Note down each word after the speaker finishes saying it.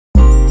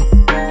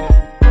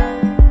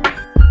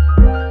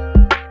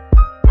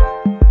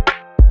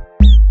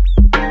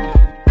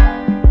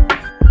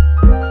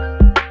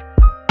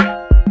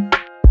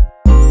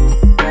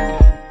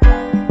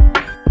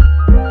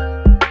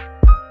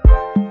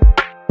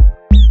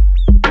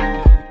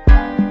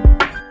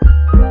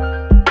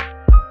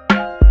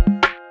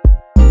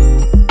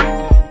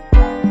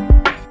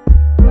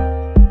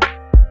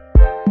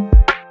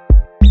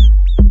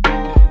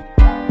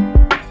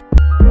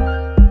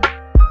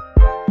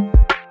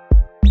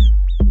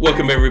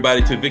Welcome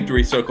everybody to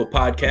Victory Circle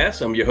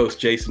Podcast. I'm your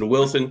host, Jason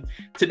Wilson.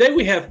 Today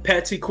we have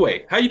Patsy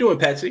Koay. How you doing,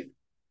 Patsy?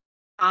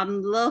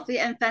 I'm lovely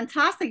and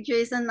fantastic,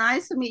 Jason.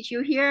 Nice to meet you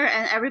here.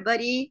 And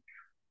everybody,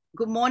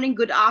 good morning,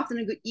 good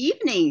afternoon, good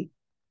evening.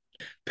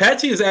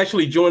 Patsy is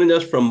actually joining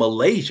us from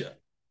Malaysia.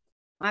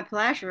 My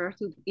pleasure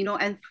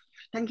and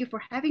thank you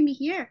for having me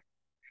here.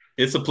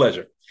 It's a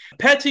pleasure.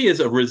 Patsy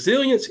is a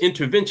resilience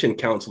intervention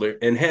counselor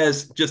and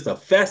has just a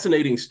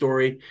fascinating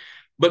story.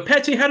 But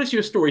Patsy, how does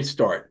your story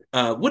start?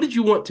 What did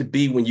you want to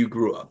be when you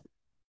grew up?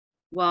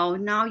 Well,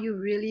 now you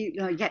really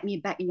get me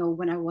back,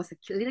 when I was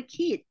a little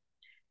kid.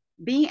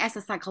 Being as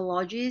a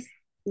psychologist,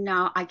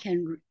 now I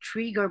can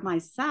trigger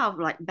myself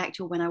like back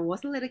to when I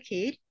was a little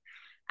kid.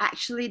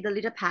 Actually, the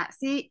little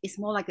Patsy is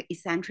more like an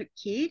eccentric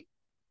kid.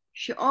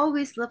 She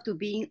always loved to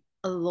be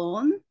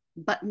alone,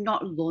 but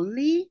not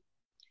lonely.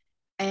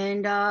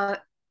 And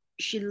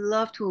she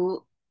loved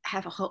to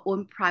have her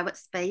own private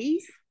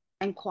space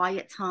and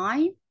quiet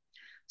time.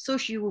 So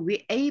she will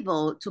be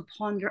able to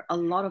ponder a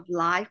lot of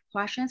life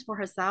questions for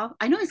herself.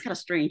 I know it's kind of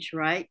strange,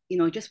 right?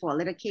 Just for a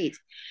little kid,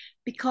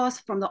 because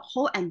from the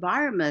whole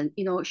environment,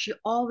 she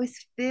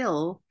always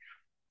feel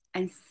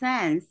and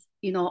sense,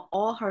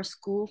 all her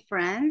school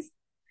friends,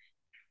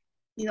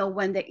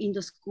 when they're in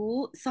the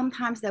school,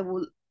 sometimes they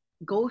will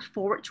go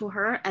forward to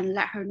her and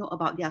let her know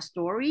about their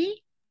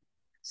story.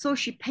 So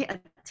she paid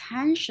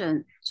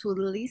attention to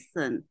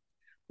listen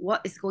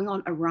what is going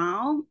on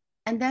around.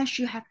 And then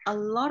she had a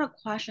lot of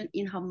questions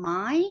in her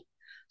mind.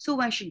 So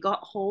when she got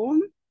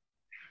home,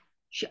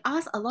 she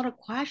asked a lot of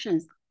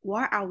questions.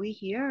 Why are we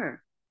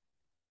here?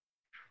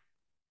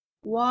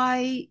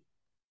 Why?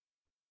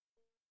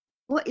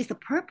 What is the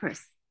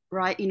purpose,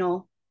 right?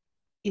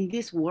 In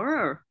this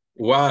world.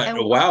 Wow, And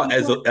why wow,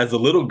 as people, a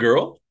little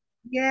girl?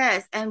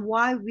 yes, and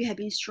why we have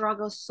been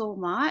struggled so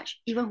much,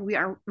 even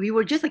we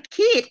were just a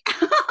kid.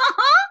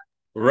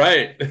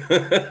 Right.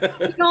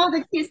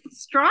 The kids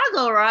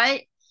struggle,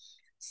 right?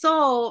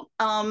 So,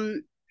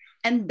 and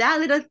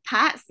that little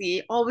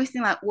Patsy always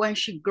seemed like when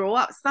she grow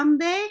up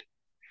someday,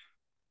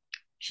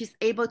 she's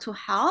able to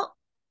help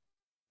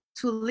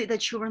to lead the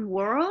children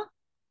world.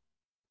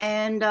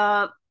 And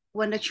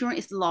when the children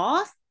is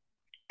lost,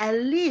 at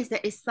least there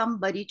is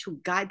somebody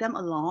to guide them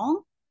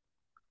along.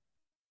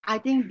 I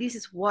think this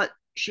is what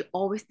she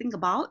always think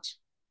about.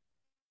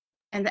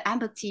 And the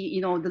empathy,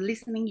 the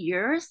listening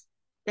ears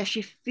that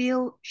she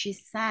feel, she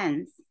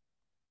sense.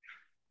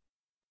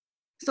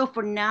 So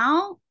for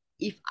now,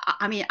 if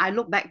I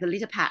look back the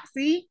little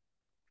Patsy,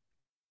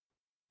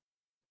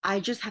 I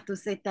just have to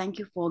say thank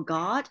you for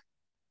God.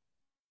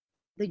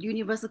 The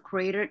universal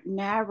creator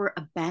never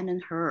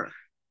abandoned her.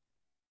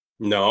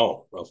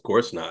 No, of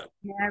course not.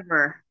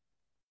 Never.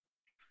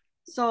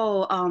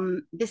 So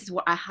this is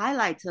what I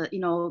highlighted,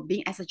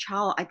 being as a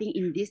child, I think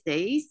in these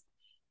days,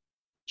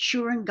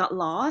 children got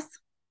lost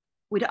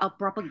without a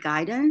proper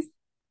guidance,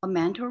 a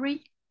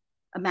mentoring,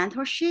 a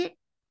mentorship.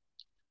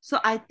 So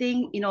I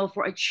think,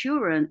 for a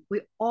children,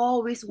 we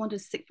always want to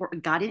seek for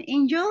guardian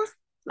angels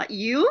like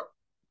you,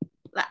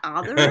 like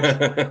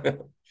others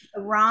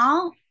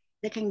around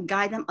that can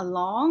guide them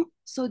along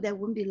so they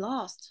won't be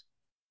lost.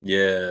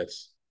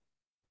 Yes.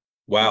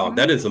 Wow,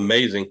 that Mhm. is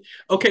amazing.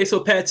 Okay, so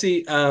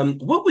Patsy,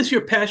 what was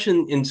your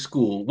passion in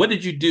school? What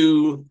did you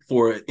do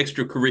for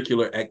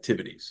extracurricular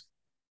activities?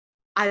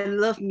 I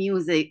love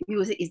music.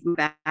 Music is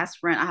my best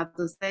friend. I have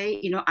to say,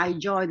 I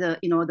joined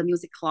the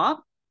music club,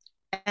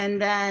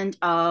 and then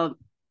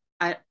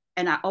I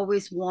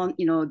always want,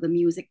 the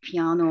music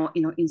piano,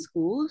 in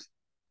schools.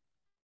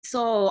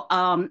 So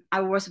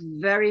I was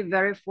very,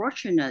 very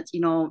fortunate.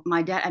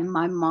 My dad and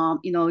my mom,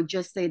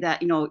 just say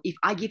that, if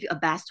I give you a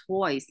best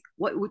voice,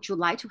 what would you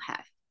like to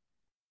have?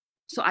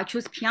 So I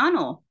chose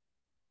piano.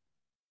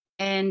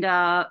 And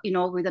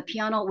with the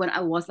piano, when I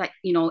was like,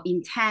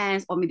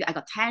 intense or maybe I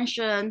got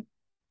tension,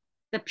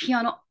 the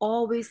piano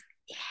always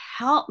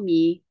helped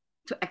me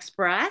to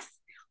express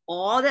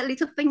all the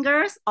little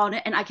fingers on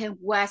it, and I can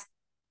like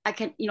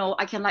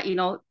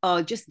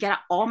just get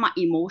all my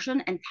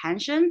emotion and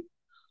tension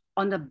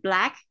on the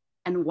black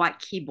and white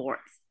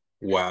keyboards.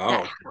 That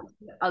Wow. helps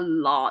me a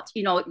lot.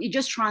 It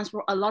just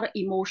transfer a lot of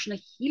emotional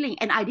healing,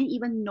 and I didn't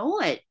even know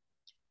it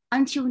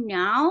until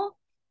now.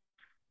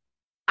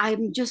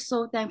 I'm just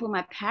so thankful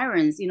my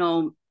parents.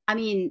 I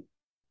mean,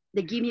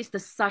 they give me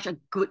such a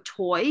good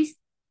toys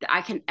that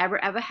I can ever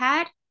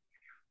had.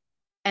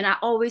 And I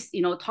always,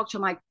 talk to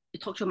my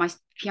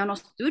piano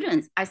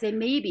students. I say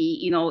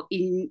maybe,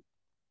 in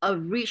a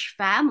rich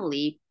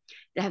family,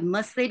 they have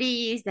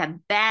Mercedes, they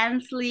have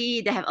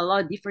Bentley, they have a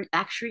lot of different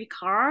luxury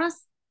cars,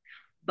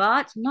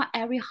 but not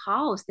every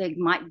house they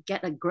might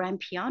get a grand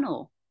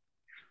piano.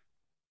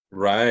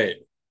 Right.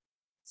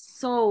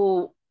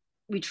 So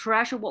we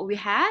treasure what we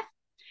have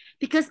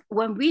because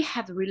when we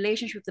have a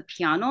relationship with the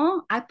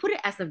piano, I put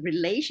it as a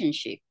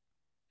relationship.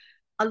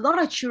 A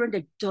lot of children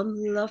that don't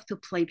love to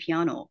play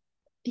piano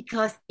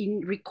because in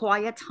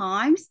required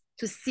times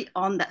to sit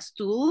on that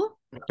stool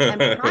and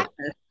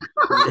practice.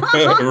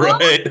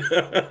 Right.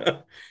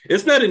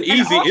 It's not an And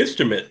easy all,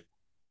 instrument.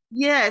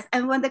 Yes,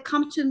 and when they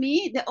come to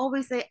me, they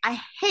always say, I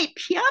hate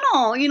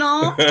piano, you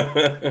know?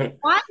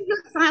 Why did you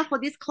sign up for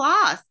this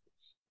class?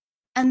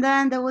 And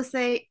then they will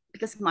say,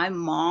 because my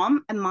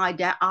mom and my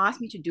dad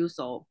asked me to do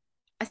so.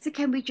 I said,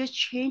 can we just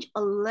change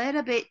a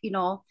little bit,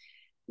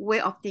 way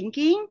of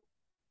thinking?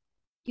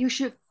 You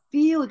should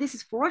feel this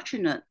is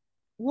fortunate.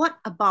 What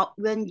about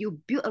when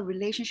you build a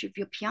relationship with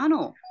your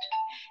piano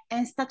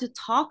and start to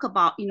talk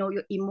about,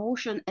 your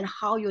emotion and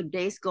how your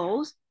days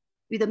goes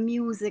with a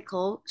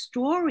musical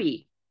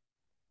story?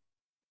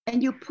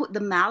 And you put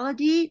the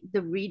melody,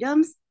 the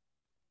rhythms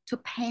to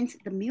paint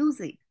the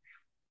music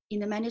in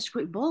the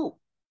manuscript book.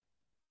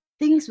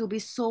 Things will be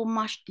so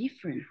much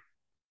different.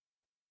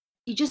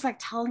 It's just like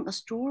telling a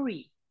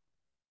story.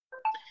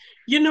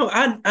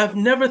 I've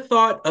never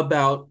thought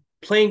about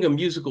playing a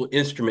musical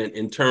instrument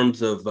in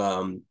terms of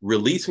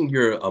releasing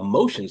your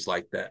emotions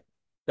like that.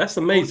 That's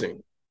Oh,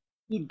 amazing.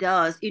 it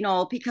does,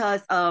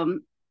 because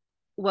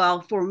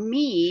well, for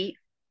me,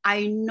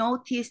 I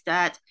noticed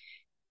that,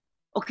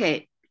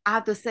 okay, I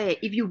have to say,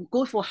 if you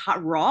go for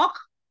hard rock,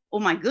 oh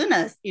my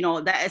goodness,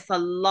 that is a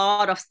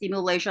lot of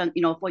stimulation,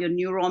 for your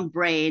neuron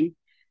brain.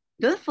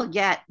 Don't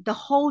forget the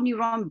whole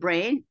neuron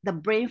brain, the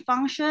brain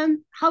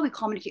function, how we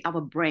communicate our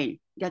brain.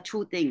 There are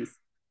two things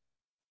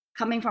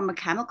coming from a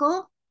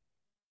chemical,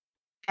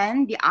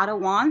 and the other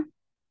one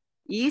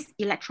is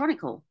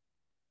electronical,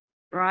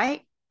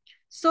 right?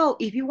 So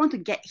if you want to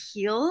get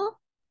healed,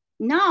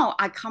 now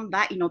I come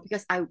back,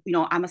 because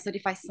I'm a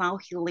certified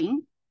sound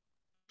healing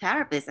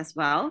therapist as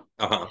well.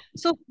 Uh-huh.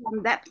 So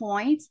from that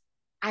point,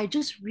 I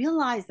just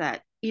realized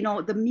that,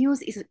 the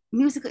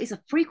music is a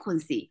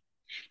frequency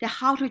that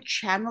how to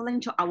channel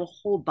into our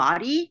whole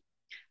body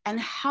and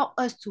help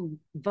us to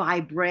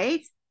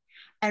vibrate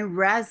and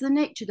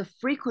resonate to the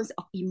frequency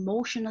of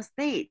emotional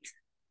state.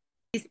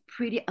 It's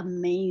pretty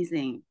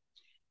amazing.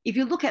 If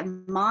you look at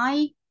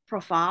my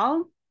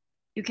profile,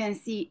 you can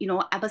see,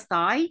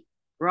 Abastai,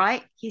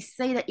 right? He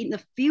say that in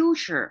the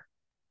future,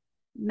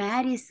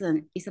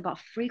 medicine is about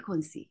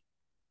frequency.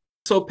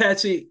 So,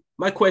 Patsy,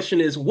 my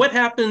question is, what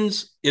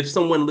happens if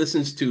someone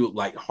listens to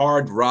like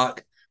hard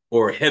rock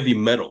or heavy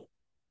metal?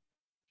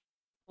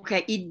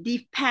 Okay, it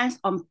depends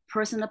on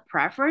personal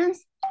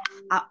preference.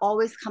 I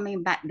always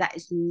coming back that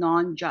is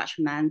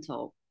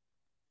non-judgmental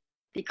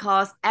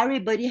because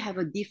everybody have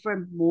a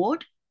different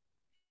mode,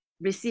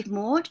 receive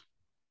mode,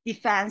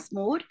 defense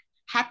mode,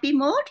 happy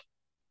mode.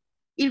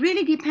 It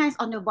really depends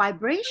on the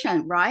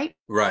vibration, right?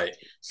 Right.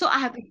 So I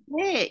have to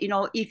say,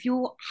 if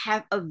you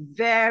have a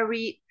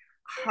very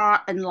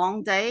hard and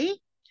long day,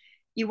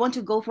 you want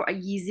to go for a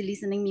easy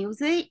listening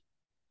music,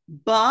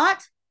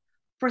 but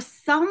for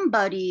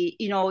somebody,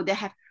 they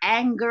have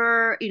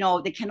anger,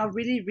 they cannot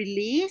really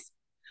release.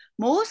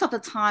 Most of the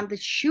time, the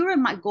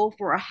children might go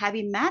for a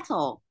heavy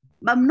metal,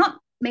 but not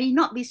may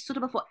not be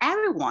suitable for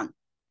everyone.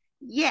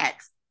 Yet,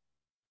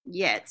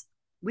 yet,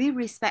 we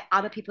respect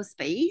other people's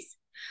space.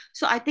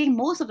 So I think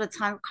most of the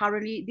time,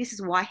 currently, this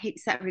is why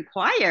headset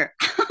require,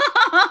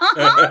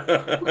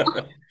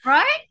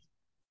 right?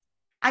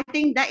 I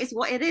think that is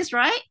what it is,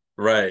 right?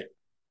 Right.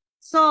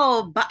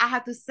 So, but I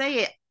have to say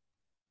it,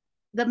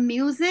 the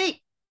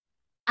music,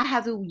 I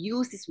have to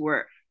use this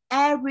word.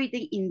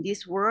 Everything in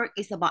this word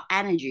is about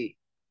energy.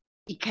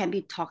 It can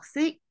be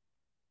toxic,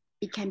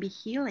 it can be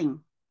healing.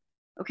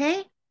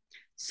 Okay.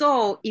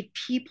 So if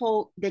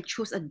people they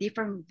choose a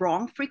different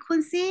wrong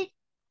frequency,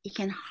 it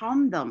can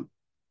harm them.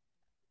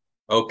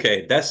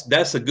 Okay,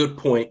 that's a good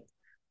point.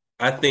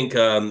 I think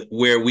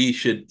where we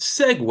should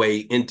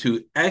segue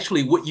into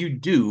actually what you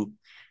do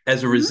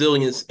as a Mhm,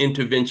 resilience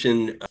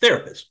intervention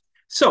therapist.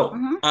 So,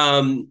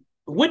 mhm.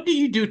 what do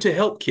you do to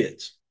help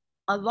kids?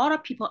 A lot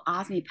of people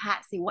ask me,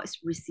 Patsy, what is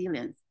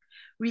resilience?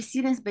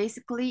 Resilience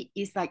basically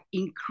is like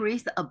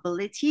increase the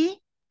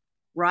ability,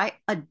 right?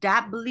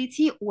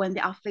 Adaptability when they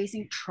are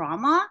facing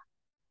trauma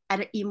at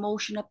an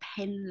emotional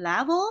pain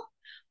level,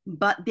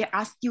 but they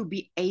are still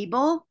be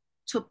able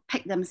to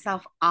pick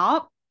themselves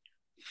up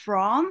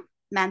from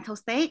mental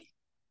state,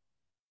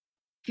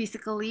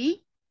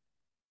 physically,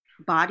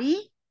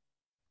 body,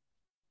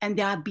 and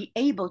they are be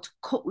able to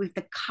cope with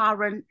the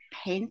current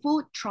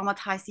painful,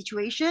 traumatized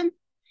situation,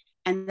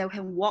 and they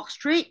can walk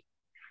straight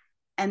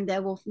and they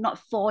will not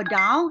fall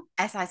down.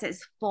 As I said,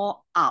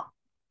 fall up.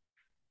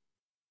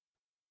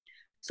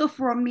 So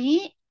for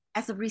me,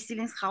 as a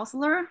resilience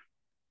counselor,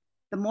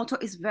 the motto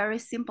is very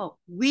simple.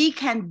 We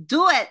can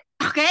do it.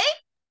 Okay.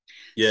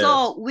 Yes.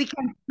 So we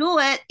can do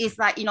it. It's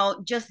like,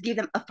 just give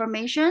them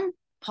affirmation,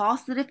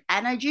 positive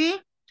energy.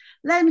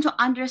 Let them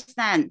to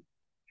understand.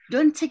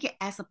 Don't take it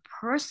as a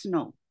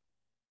personal.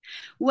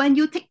 When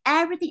you take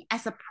everything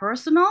as a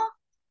personal,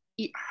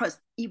 it hurts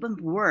even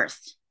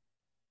worse.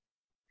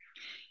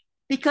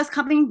 Because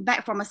coming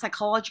back from a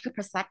psychological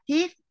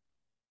perspective,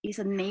 is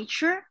a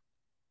nature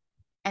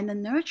and a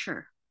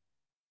nurture,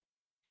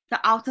 the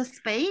outer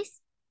space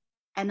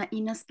and the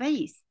inner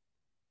space.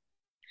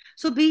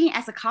 So being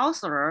as a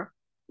counselor,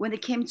 when they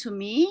came to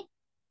me,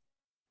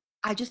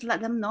 I just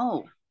let them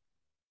know.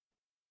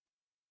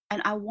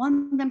 And I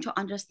want them to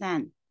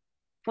understand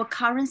for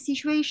current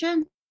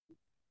situation,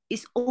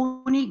 is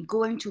only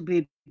going to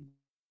be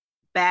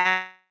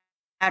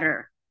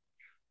better,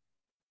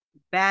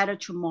 better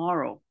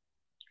tomorrow.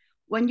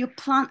 When you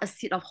plant a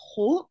seed of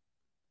hope,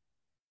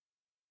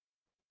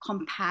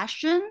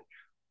 compassion,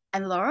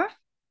 and love,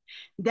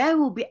 they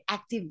will be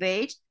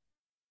activate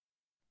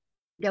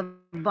their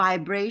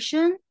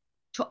vibration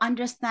to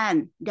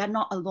understand they're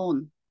not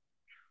alone.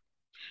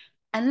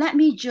 And let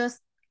me just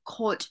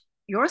quote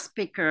your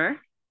speaker,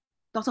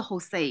 Dr.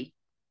 Jose.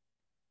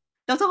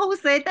 Dr.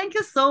 Jose, thank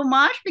you so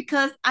much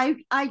because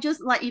I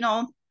just like,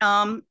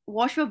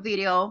 watch your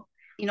video,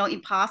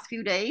 in past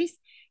few days.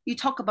 You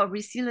talk about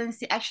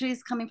resiliency. Actually,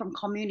 it's coming from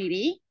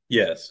community.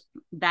 Yes.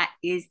 That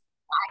is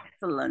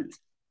excellent.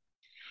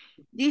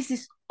 This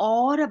is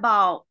all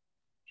about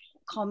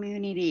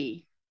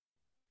community.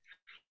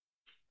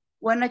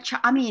 When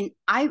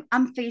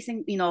I'm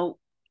facing,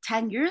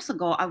 10 years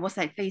ago, I was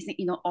like facing,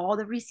 all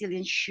the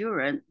resilient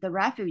children, the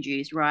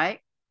refugees, right?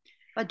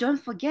 But don't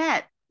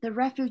forget the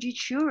refugee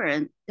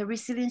children, the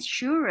resilient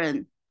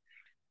children.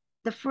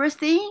 The first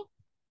thing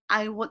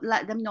I would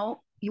let them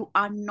know, you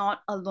are not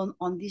alone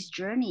on this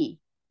journey.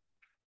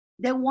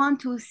 They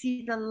want to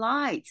see the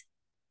light.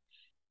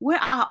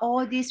 Where are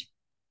all these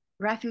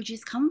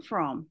refugees come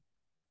from?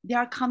 They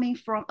are coming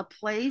from a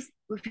place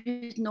with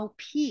no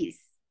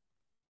peace,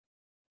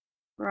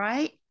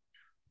 right?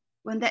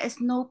 When there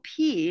is no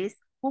peace,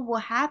 what will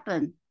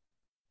happen?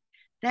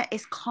 There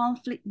is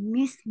conflict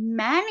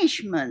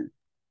mismanagement.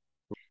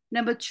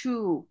 Number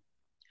two,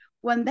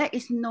 when there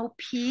is no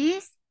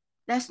peace,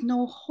 there's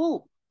no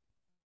hope.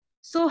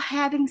 So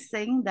having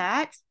saying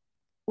that,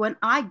 when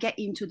I get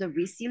into the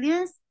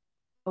resilience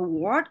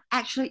award,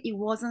 actually it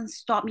wasn't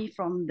stop me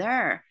from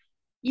there.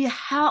 It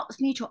helps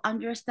me to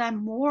understand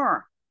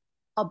more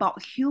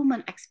about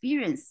human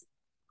experience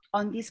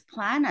on this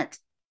planet.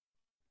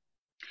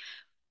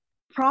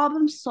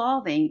 Problem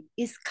solving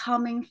is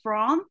coming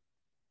from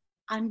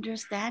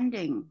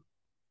understanding.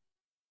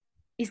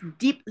 It's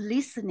deep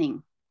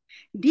listening.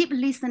 Deep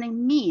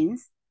listening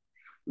means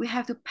we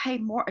have to pay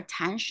more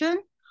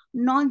attention,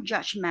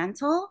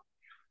 non-judgmental,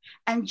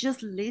 and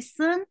just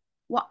listen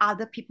what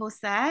other people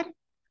said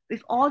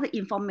with all the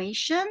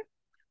information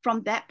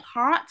from that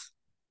part.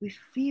 We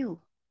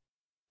feel,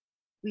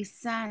 we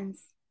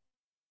sense,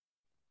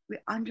 we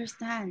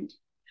understand,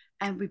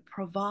 and we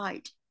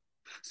provide.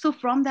 So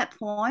from that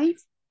point,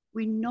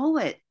 we know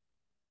it.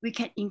 We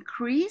can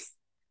increase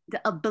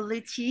the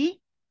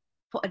ability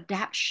for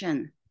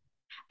adaptation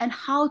and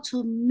how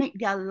to make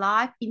their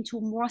life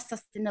into more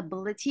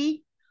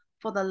sustainability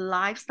for the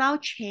lifestyle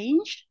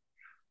change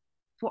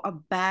for a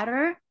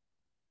better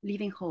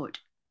livelihood.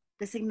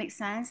 Does it make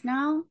sense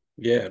now?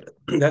 Yeah,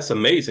 that's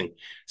amazing.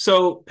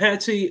 So,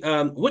 Patsy,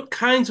 what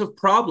kinds of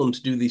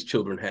problems do these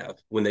children have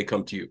when they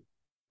come to you?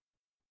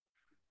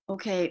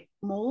 Okay,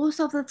 most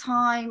of the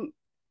time,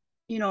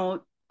 I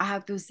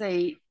have to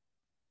say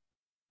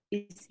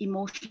it's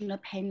emotional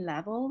pain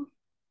level.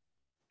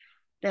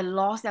 They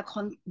lost their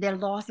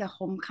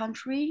home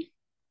country,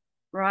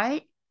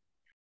 right?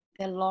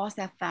 They lost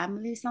their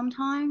family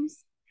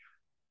sometimes.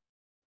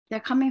 They're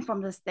coming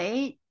from the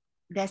state.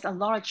 There's a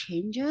lot of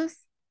changes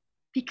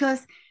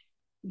because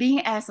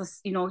being as a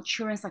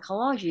children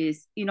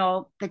psychologist,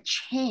 the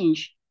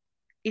change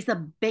is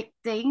a big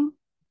thing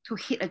to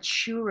hit a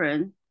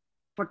children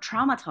for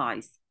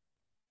traumatized.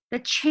 The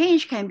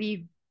change can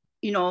be,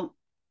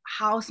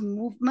 house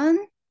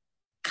movement,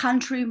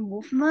 country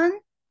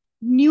movement,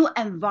 new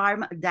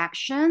environment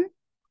adaptation.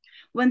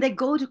 When they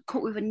go to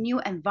cope with a new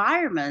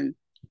environment,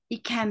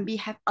 it can be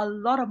have a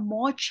lot of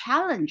more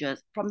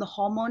challenges from the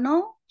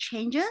hormonal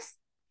changes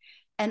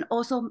and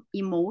also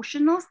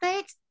emotional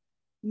states,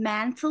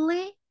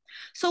 mentally.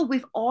 So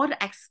with all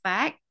the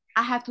aspect,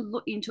 I have to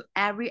look into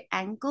every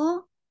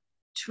angle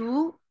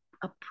to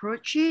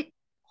approach it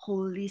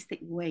holistic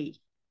way.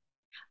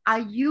 I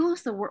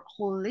use the word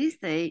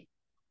holistic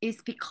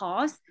is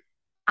because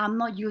I'm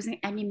not using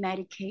any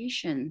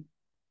medication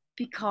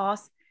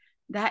because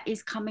that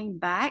is coming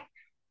back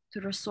to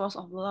the source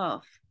of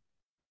love.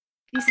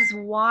 This is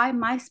why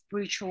my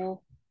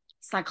spiritual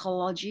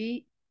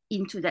psychology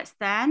into that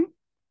stand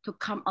to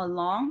come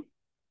along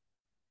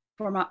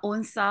for my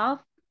own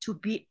self to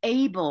be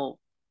able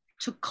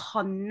to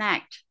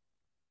connect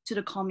to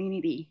the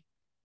community.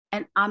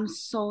 And I'm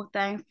so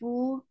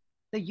thankful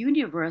the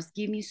universe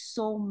give me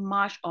so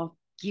much of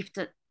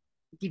gifted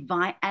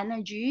divine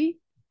energy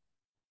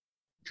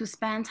to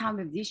spend time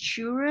with these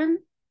children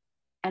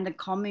and the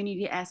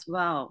community as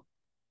well.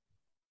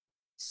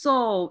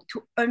 So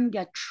to earn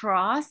their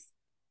trust,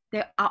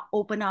 they are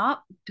open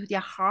up to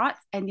their hearts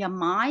and their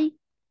mind.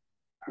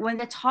 When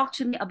they talk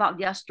to me about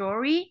their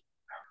story,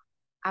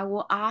 I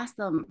will ask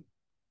them,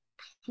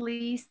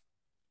 please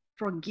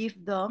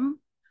forgive them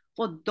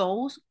for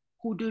those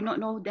who do not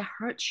know they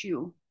hurt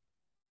you.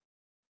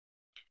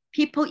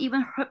 People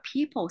even hurt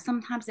people.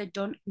 Sometimes they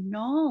don't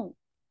know.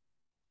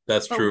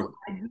 That's But true.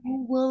 are you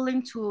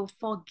willing to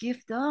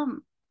forgive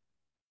them?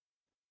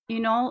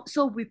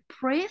 So we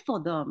pray for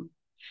them.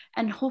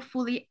 And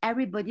hopefully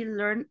everybody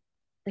learn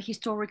the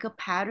historical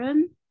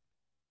pattern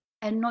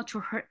and not to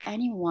hurt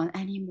anyone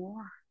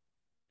anymore.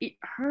 It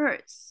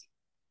hurts.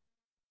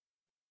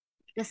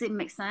 Does it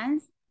make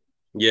sense?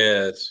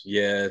 Yes,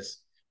 yes.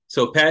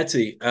 So,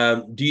 Patsy,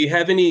 do you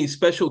have any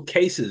special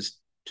cases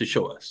to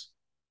show us?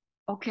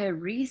 Okay,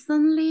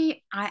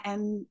 recently I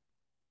am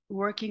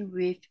working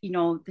with,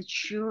 the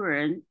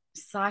children,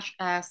 such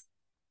as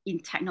in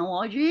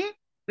technology.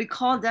 We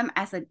call them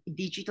as a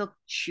digital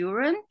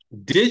children.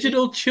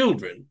 Digital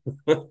children.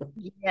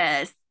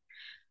 Yes,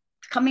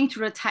 coming to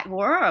the tech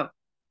world,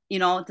 the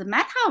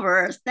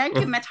metaverse. Thank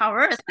you,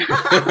 metaverse.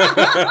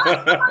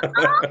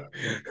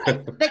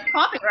 Big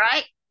topic,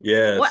 right?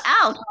 What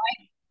Yes. else?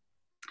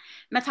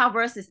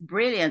 Metaverse is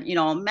brilliant.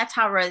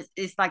 Metaverse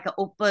is like an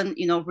open,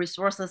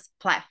 resources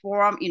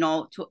platform,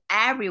 to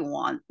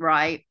everyone,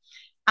 right?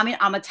 I mean,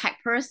 I'm a tech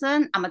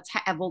person, I'm a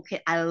tech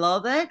advocate. I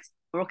love it.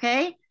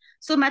 Okay.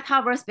 So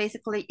metaverse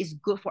basically is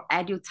good for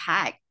edu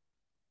tech,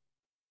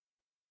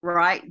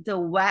 right? The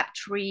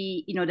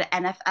Web3, the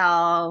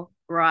NFL,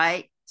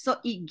 right? So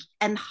it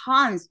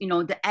enhance,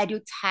 the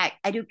edu tech,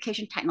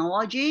 education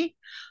technology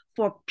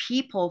for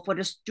people, for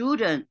the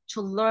student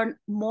to learn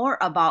more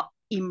about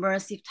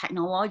immersive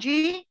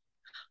technology,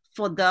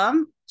 for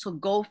them to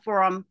go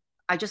from,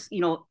 I just,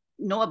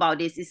 know about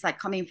this. It's like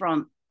coming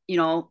from,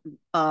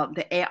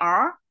 the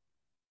AR,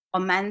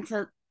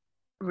 augmented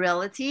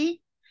reality,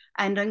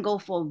 and then go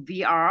for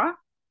VR,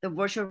 the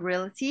virtual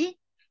reality,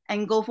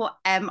 and go for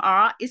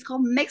MR. It's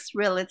called mixed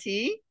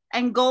reality,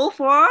 and go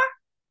for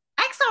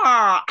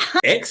XR.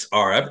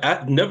 XR.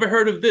 I've never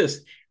heard of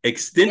this. Yeah,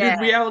 Extended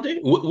reality?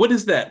 What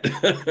is that?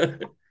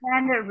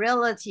 standard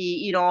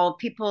reality.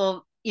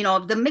 People.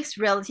 The mixed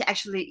reality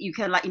actually you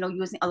can like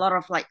using a lot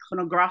of like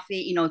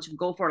pornography. To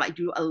go for like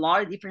do a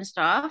lot of different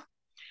stuff.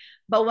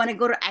 But when I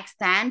go to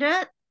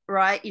extended,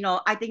 right,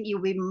 I think it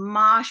will be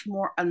much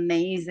more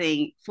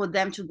amazing for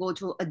them to go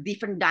to a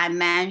different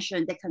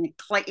dimension. They can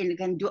click and they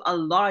can do a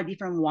lot of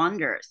different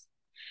wonders.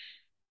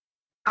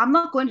 I'm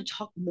not going to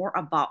talk more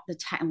about the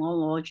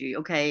technology,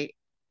 okay?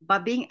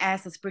 But being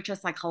as a spiritual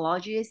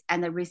psychologist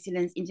and a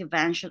resilience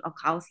intervention or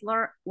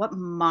counselor, what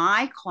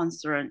my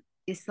concern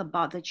is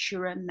about the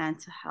children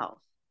mental health.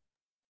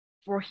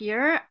 For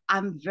here,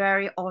 I'm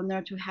very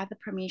honored to have the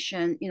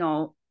permission,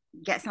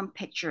 get some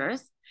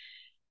pictures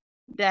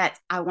that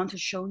I want to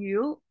show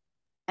you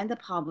and the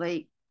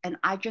public. And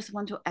I just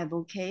want to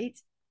advocate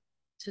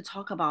to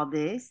talk about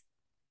this.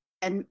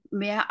 And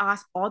may I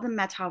ask all the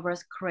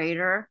metaverse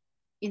creator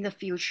in the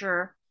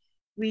future,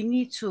 we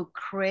need to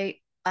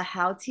create a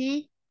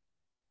healthy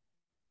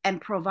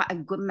and provide a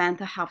good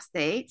mental health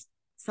state,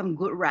 some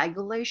good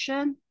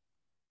regulation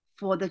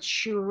for the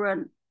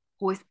children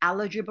who is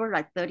eligible,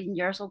 like 13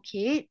 years old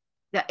kid,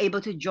 they're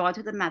able to join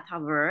to the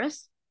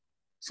metaverse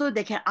so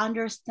they can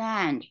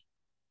understand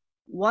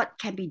what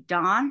can be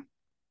done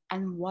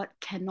and what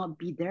cannot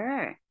be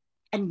there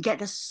and get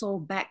the soul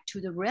back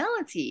to the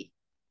reality.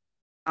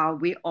 Are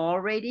we all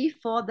ready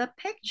for the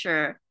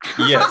picture?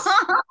 Yes.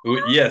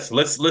 Yes.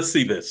 Let's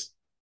see this.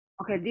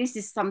 Okay, this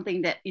is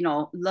something that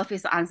love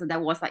is the answer.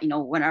 That was like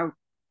when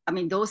I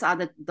mean those are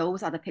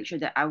the picture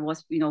that I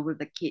was with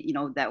the kid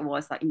that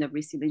was like in the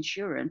resilient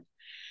children.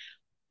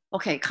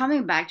 Okay,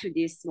 coming back to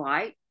this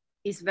slide,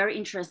 it's very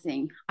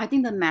interesting. I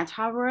think the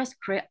metaverse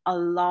create a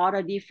lot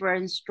of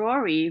different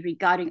story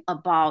regarding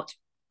about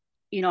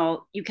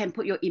you can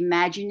put your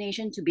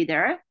imagination to be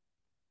there,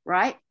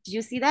 right? Did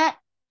you see that?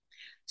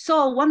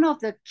 So one of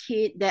the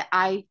kid that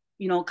I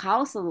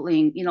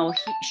counseling,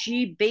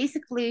 she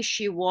basically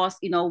she was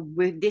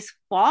with this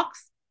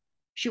fox,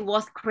 she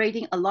was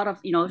creating a lot of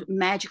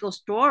magical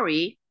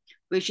story,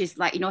 which is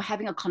like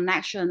having a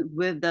connection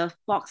with the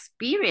fox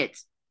spirit.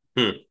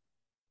 Hmm.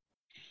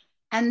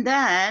 And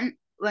then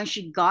when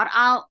she got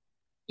out,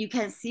 you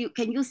can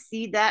you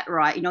see that,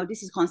 right?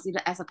 This is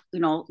considered as a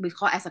we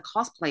call as a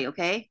cosplay,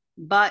 okay?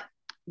 But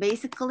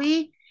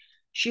basically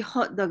she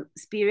heard the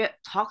spirit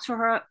talk to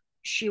her.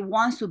 She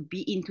wants to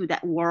be into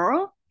that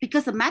world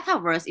because the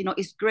metaverse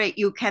is great.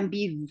 You can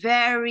be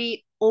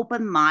very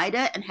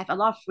open-minded and have a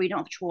lot of freedom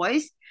of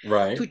choice to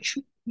Right.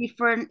 choose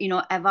different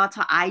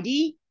avatar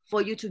ID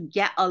for you to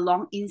get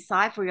along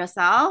inside for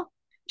yourself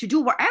to do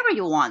whatever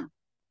you want.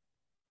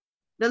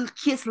 The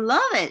kids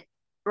love it,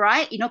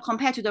 right?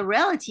 Compared to the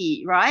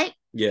reality, right?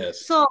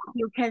 Yes. So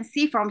you can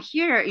see from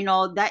here,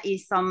 that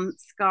is some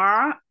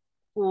scar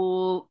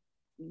who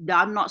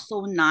done not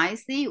so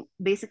nicely.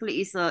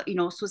 Basically, it's a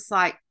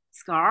suicide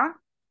scar.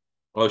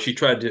 Oh, she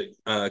tried to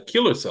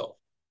kill herself.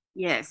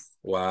 Yes.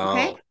 Okay.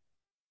 Wow.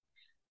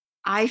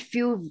 I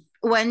feel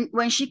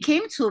when she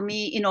came to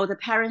me, the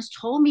parents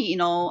told me,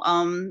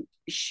 her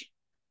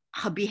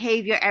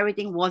behavior,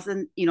 everything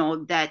wasn't,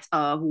 that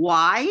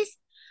wise.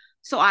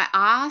 So I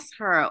asked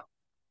her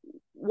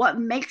what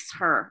makes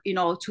her,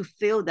 to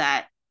feel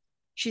that.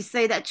 She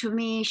said that to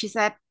me. She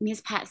said,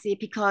 Miss Patsy,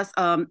 because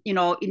in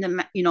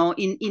the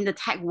in the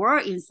tech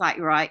world inside,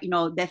 right,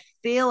 they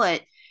feel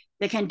it,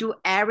 they can do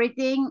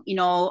everything,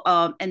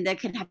 and they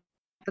can have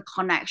the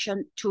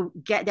connection to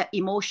get their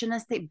emotional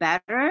state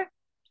better.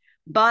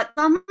 But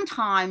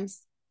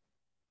sometimes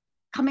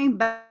coming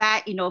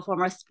back,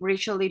 from our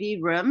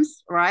spirituality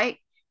realms, right?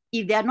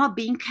 If they're not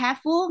being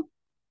careful,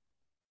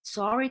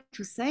 sorry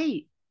to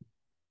say,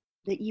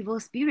 the evil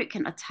spirit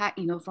can attack,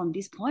 from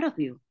this point of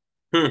view.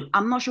 Hmm.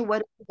 I'm not sure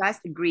whether you guys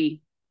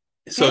agree.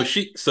 So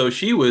Okay.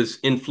 she was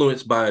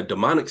influenced by a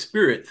demonic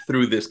spirit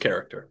through this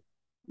character.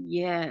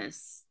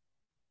 Yes.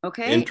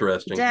 Okay.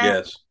 Interesting.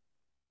 That's Yes.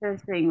 the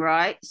thing,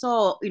 right?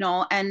 So,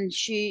 and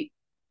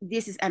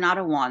this is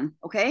another one.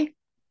 Okay.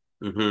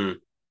 Hmm.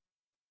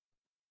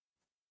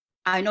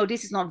 I know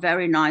this is not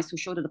very nice to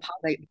show to the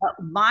public,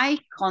 but my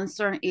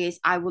concern is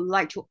I would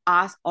like to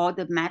ask all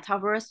the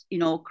metaverse,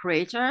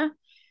 creator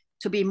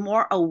to be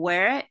more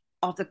aware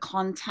of the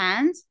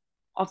content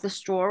of the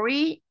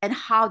story and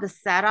how the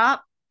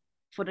setup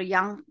for the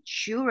young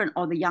children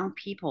or the young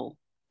people.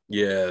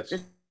 Yes.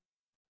 The,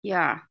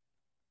 yeah.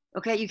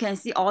 Okay. You can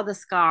see all the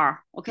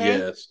scar. Okay.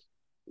 Yes.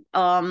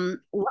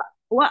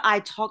 What I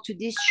talked to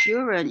these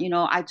children,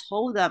 I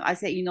told them, I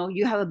said,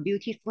 you have a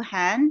beautiful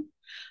hand.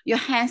 Your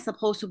hand's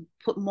supposed to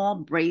put more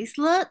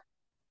bracelet.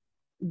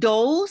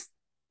 Those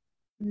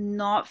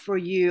not for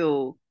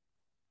you.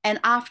 And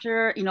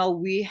after,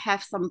 we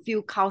have some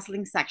few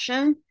counseling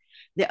section,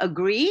 they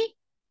agree.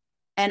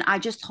 And I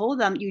just told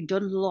them, you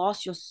don't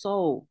lose your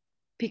soul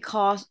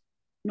because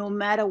no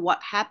matter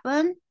what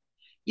happened,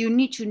 you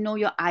need to know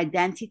your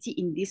identity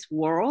in this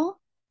world.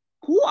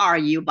 Who are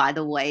you, by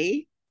the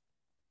way?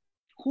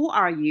 Who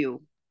are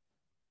you?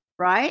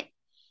 Right?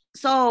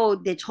 So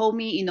they told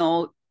me,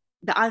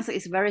 the answer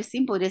is very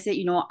simple. They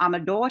say, I'm a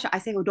daughter. I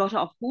say, a daughter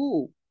of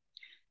who?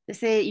 They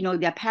say,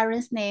 their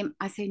parents' name.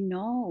 I say,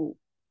 no,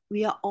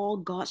 we are all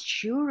God's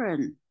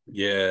children.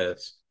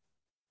 Yes.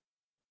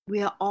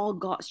 We are all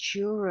God's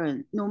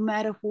children, no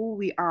matter who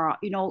we are.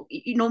 No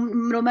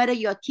matter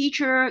you're a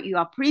teacher, you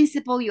are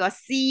principal, you are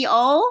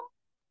CEO.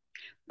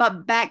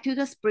 But back to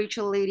the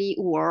spirituality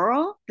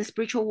world, the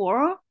spiritual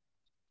world,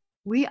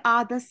 we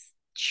are the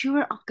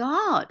children of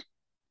God.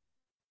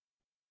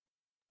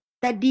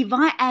 That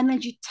divine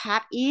energy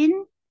tap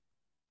in,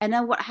 and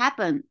then what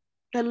happened?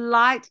 The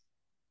light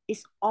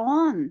is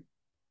on.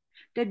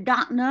 The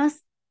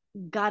darkness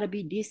gotta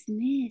be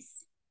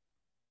dismissed.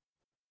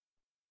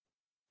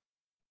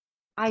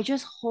 I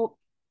just hope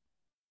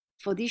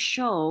for this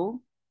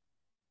show,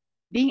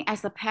 being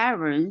as a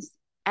parent,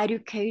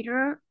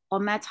 educator, or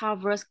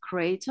metaverse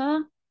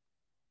creator,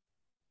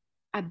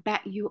 I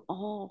beg you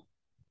all,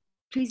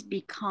 please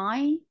be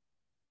kind,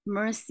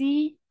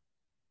 mercy,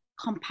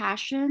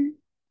 compassion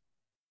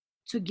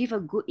to give a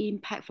good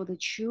impact for the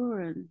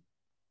children.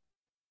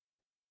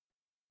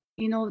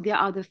 They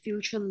are the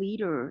future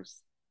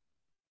leaders.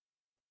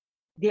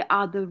 They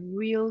are the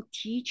real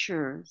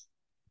teachers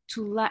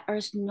to let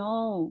us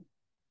know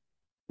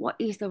what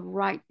is the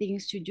right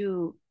things to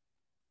do.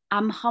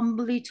 I'm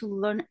humbly to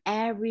learn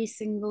every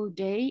single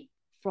day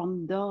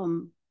from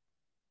them.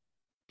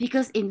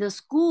 Because in the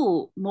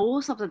school,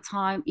 most of the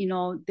time,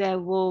 they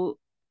will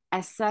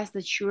assess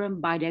the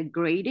children by their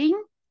grading,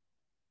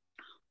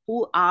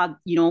 who are,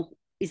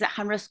 is that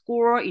 100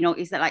 score,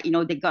 is that like,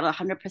 they got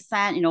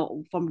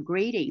 100%, from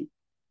grading.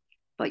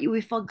 But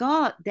we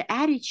forgot the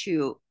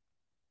attitude,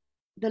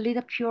 the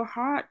little pure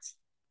heart.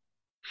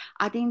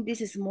 I think this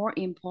is more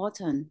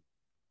important,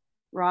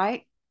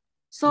 right?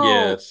 So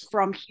Yes.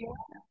 from here,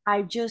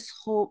 I just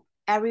hope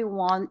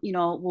everyone,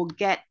 will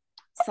get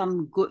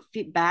some good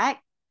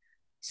feedback.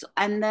 So,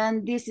 and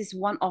then this is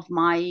one of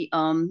my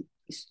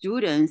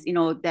students,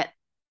 that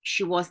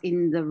she was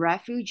in the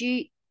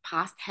refugee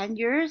past 10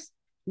 years.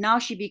 Now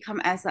she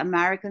become as an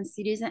American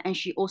citizen and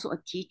she also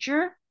a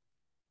teacher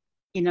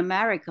in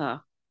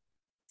America.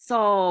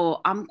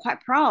 So I'm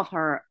quite proud of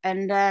her.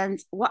 And then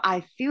what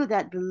I feel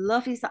that the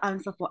love is the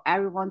answer for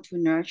everyone to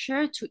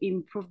nurture, to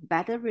improve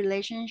better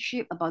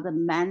relationship about the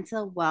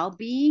mental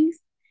well-being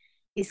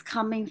is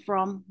coming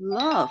from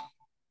love,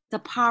 the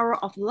power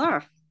of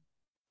love.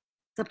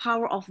 The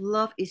power of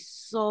love is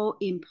so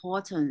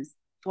important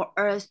for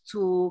us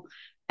to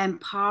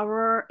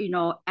empower,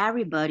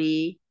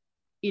 everybody,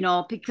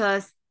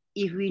 because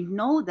if we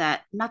know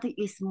that nothing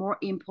is more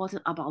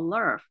important about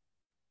love,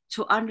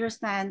 to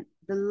understand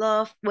the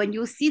love, when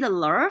you see the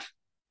love,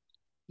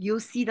 you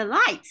see the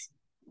light.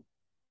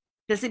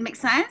 Does it make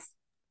sense?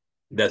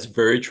 That's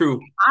very true.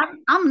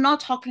 I'm not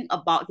talking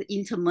about the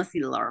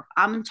intimacy love.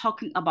 I'm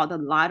talking about the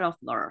light of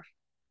love.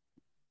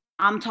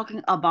 I'm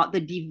talking about the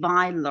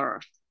divine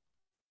love.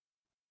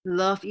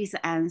 Love is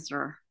the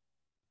answer,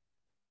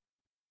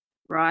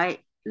 right?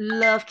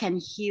 Love can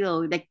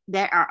heal. Like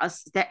there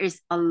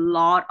is a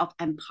lot of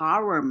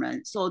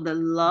empowerment. So the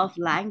love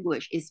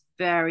language is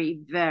very,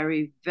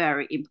 very,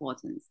 very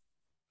important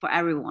for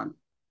everyone.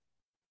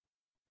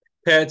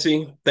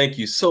 Patsy, thank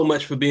you so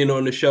much for being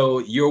on the show.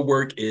 Your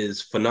work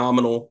is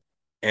phenomenal.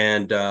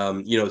 And,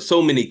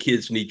 so many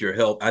kids need your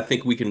help. I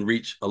think we can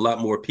reach a lot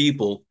more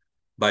people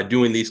by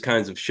doing these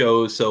kinds of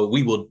shows. So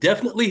we will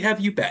definitely have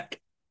you back.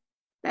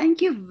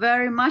 Thank you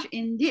very much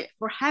indeed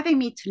for having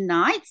me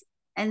tonight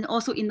and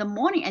also in the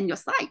morning and your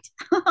site.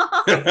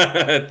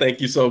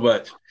 Thank you so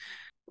much.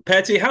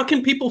 Patsy, how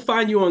can people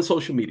find you on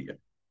social media?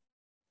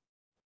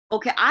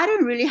 Okay, I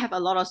don't really have a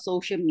lot of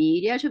social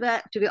media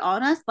to be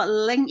honest, but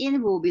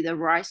LinkedIn will be the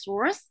right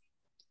source.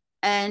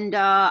 And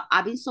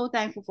I've been so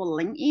thankful for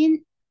LinkedIn.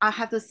 I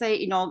have to say,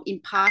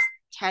 in past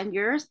 10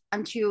 years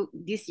until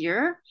this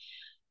year,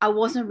 I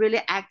wasn't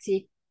really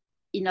active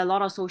in a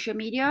lot of social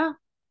media,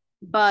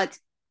 but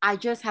I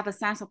just have a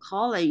sense of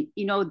calling.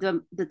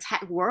 The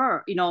tech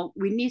world,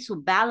 we need to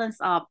balance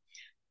up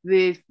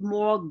with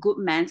more good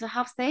mental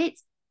health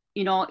states,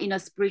 in a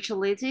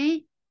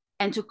spirituality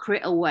and to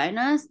create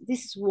awareness.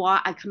 This is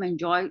why I come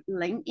enjoy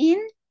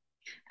LinkedIn.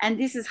 And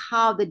this is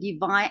how the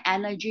divine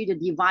energy, the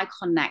divine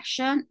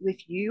connection with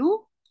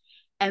you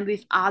and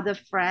with other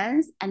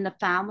friends and the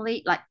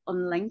family, like on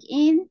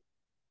LinkedIn.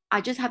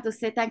 I just have to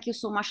say thank you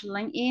so much,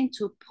 LinkedIn,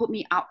 to put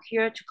me out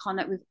here to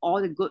connect with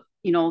all the good,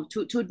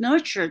 to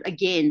nurture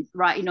again,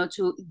 right?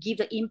 To give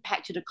the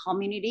impact to the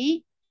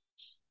community.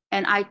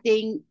 And I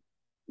think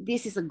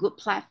this is a good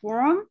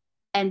platform,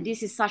 and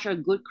this is such a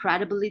good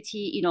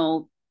credibility,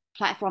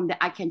 platform that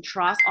I can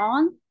trust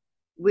on,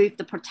 with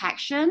the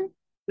protection,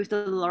 with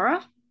the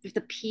love, with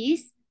the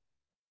peace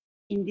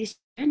in this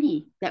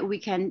journey that we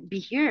can be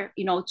here,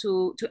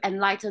 to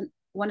enlighten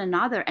one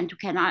another and to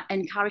can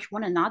encourage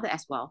one another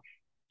as well.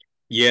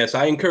 Yes,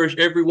 I encourage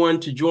everyone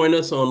to join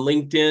us on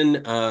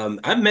LinkedIn.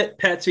 I met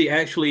Patsy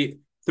actually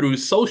through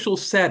Social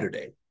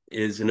Saturday,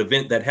 is an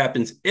event that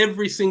happens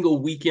every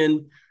single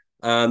weekend.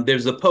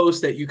 There's a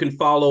post that you can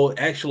follow.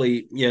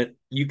 Actually,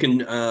 you can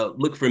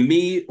look for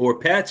me or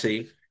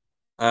Patsy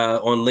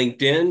on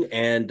LinkedIn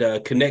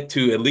and connect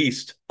to at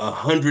least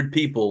 100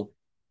 people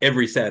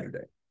every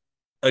Saturday.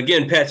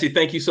 Again, Patsy,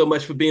 thank you so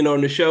much for being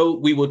on the show.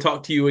 We will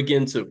talk to you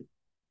again soon.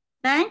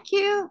 Thank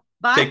you.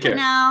 Bye Take for care.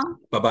 now.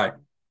 Bye bye.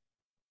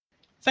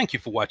 Thank you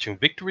for watching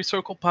Victory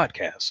Circle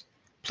Podcast.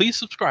 Please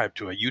subscribe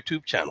to our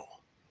YouTube channel.